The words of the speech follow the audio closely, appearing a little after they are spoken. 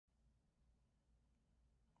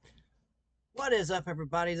What is up,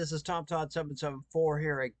 everybody? This is Tom Todd 774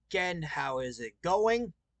 here again. How is it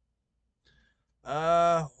going?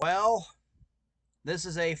 Well, this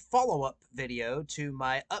is a follow-up video to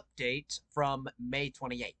my update from May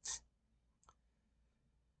 28th.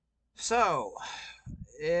 So,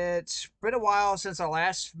 it's been a while since I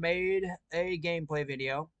last made a gameplay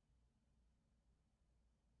video.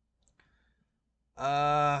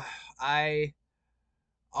 Uh, I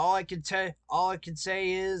all I can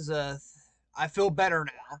say is I feel better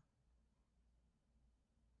now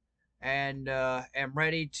and am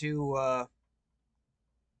ready to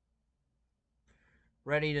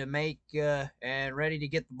make and ready to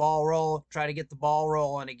get the ball roll, try to get the ball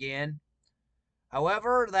rolling again.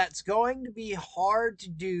 However, that's going to be hard to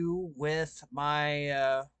do with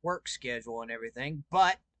my work schedule and everything,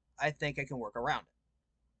 but I think I can work around it.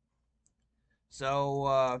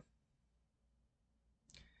 So,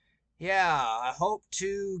 yeah, I hope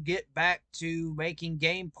to get back to making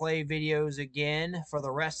gameplay videos again for the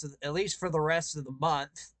rest of, at least for the rest of the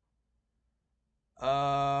month.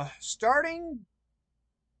 Starting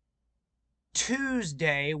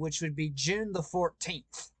Tuesday, which would be June the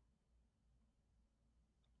 14th.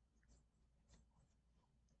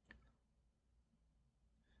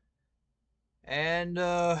 And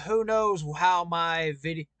who knows how my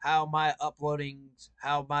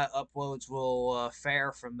uploads will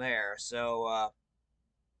fare from there. So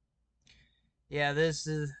yeah, this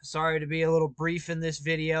is sorry to be a little brief in this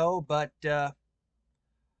video, but I'm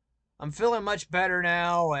feeling much better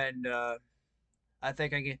now, and I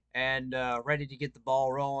think I get and ready to get the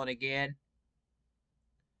ball rolling again.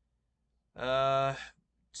 Uh,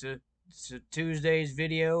 to so Tuesday's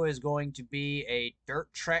video is going to be a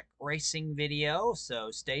dirt track racing video,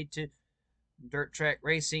 so stay tuned. Dirt track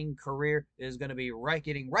racing career is going to be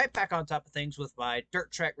getting right back on top of things with my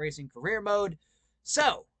dirt track racing career mode.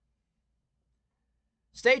 So,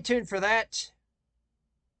 stay tuned for that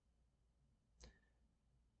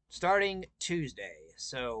starting Tuesday.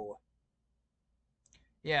 So,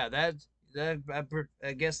 yeah,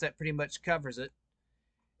 I guess that pretty much covers it.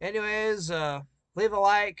 Anyways, leave a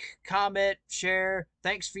like, comment, share.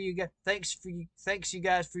 Thanks you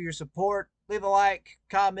guys for your support. Leave a like,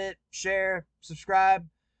 comment, share, subscribe,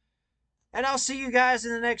 and I'll see you guys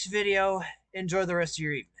in the next video. Enjoy the rest of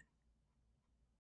your evening.